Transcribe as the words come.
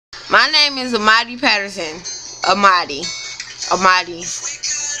My name is Amaadi Patterson. Amaadi. Amaadi.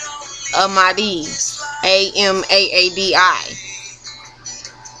 Amaadi. Amaadi.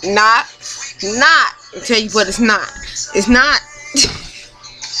 Not. I'll tell you what it's not. It's not.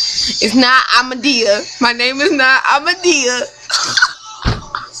 It's not Amadia. My name is not Amadia.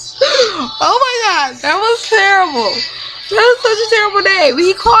 Oh my God, that was terrible. That was such a terrible name.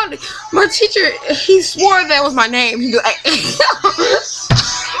 He called my teacher. He swore that was my name. He was like,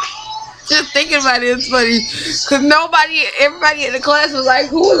 just thinking about it, it's funny. Cause everybody in the class was like,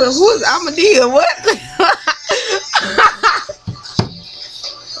 who is Amadia? What?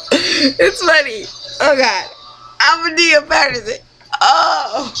 It's funny. Oh God, Amadia Patterson.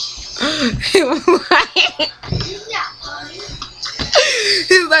 Oh.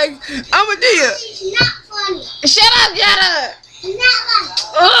 He's like, Amadia. It's not funny. Shut up. It's not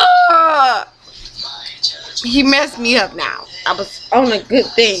funny. He messed me up now. I was on a good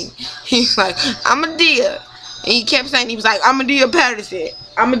thing. He's like, Amadia. And he kept saying, he was like, Amadia Patterson.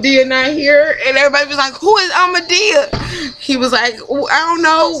 Amadia not here. And everybody was like, who is Amadia? He was like, oh, I don't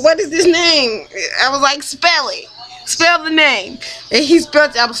know. What is this name? I was like, spell it. Spell the name. And he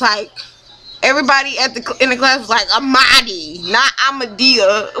spelled it. I was like, everybody in the class was like, Amaadi, not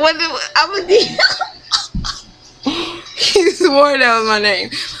Amadia. What is Amadia? He swore that was my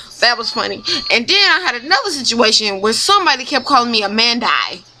name. That was funny. And then I had another situation where somebody kept calling me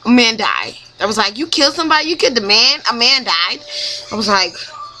Amaadi. Amaadi. I was like, you killed somebody? You killed the man? A man died. I was like,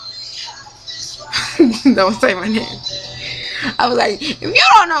 don't say my name. I was like, if you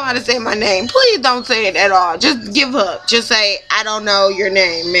don't know how to say my name, please don't say it at all. Just give up. Just say, I don't know your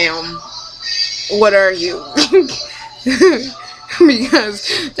name, ma'am. What are you?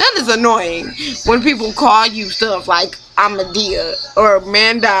 Because that is annoying when people call you stuff like Amadia or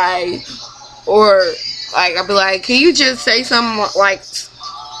Mandai, or like I'll be like, can you just say something like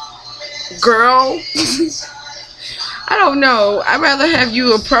girl? I don't know. I'd rather have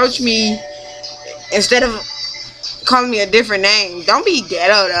you approach me instead of calling me a different name. Don't be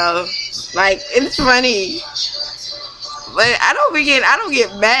ghetto though. Like, it's funny. But I don't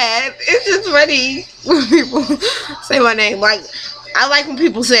get mad. It's just funny when people say my name. Like, I like when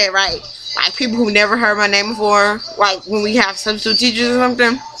people say it right. Like, people who never heard my name before. Like, when we have substitute teachers or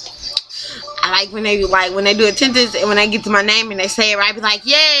something. I like when they do attendance and when I get to my name and they say it right, I be like,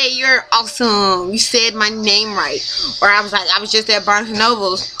 yay, you're awesome. You said my name right. Or I was just at Barnes &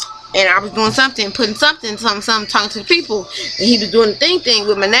 Noble's and I was doing something, putting something, talking to the people. And he was doing the thing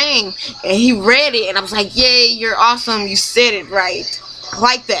with my name. And he read it and I was like, yay, you're awesome. You said it right. I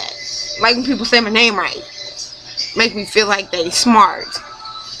like that. I like when people say my name right. Make me feel like they smart.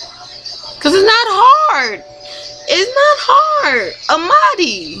 Because it's not hard. It's not hard.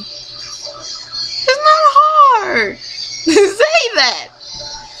 Amaadi. It's not hard. Say that.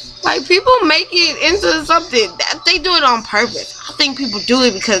 Like, people make it into something. They do it on purpose. I think people do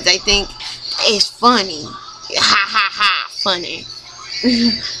it because they think it's funny. Ha ha ha. Funny.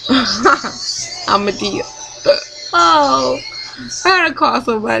 Amadia. Oh. I gotta call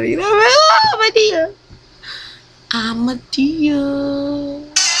somebody. Amadia. Amadia.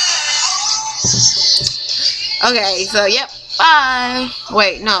 Okay, so, yep. Bye.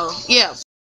 Wait, no. Yeah.